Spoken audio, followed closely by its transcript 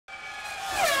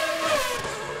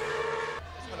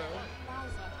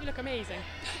amazing.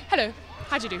 Hello,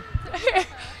 how'd you do?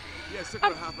 Yeah, it took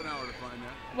about half an hour to find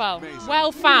that. Well, Amazing.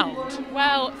 well found,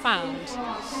 well found.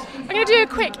 I'm going to do a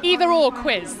quick either-or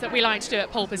quiz that we like to do at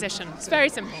pole position. It's very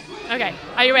simple. Okay,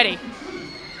 are you ready?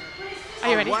 Are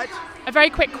you ready? What? A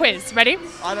very quick quiz. Ready?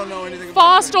 I don't know anything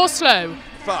Fast about or slow?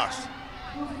 Fast.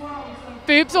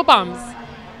 Boobs or bums?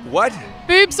 What?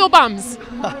 Boobs or bums?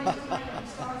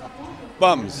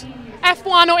 Bums.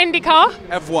 F1 or IndyCar?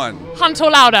 F1. Hunt or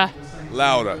Lauder?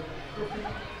 Louder.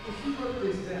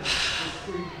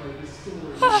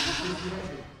 I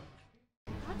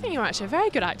think you're actually a very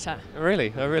good actor.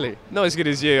 Really? Oh, really? Not as good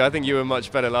as you. I think you were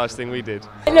much better last thing we did.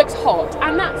 It looks hot,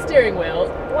 and that steering wheel,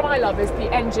 what I love is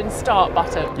the engine start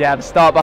button. Yeah, the start button.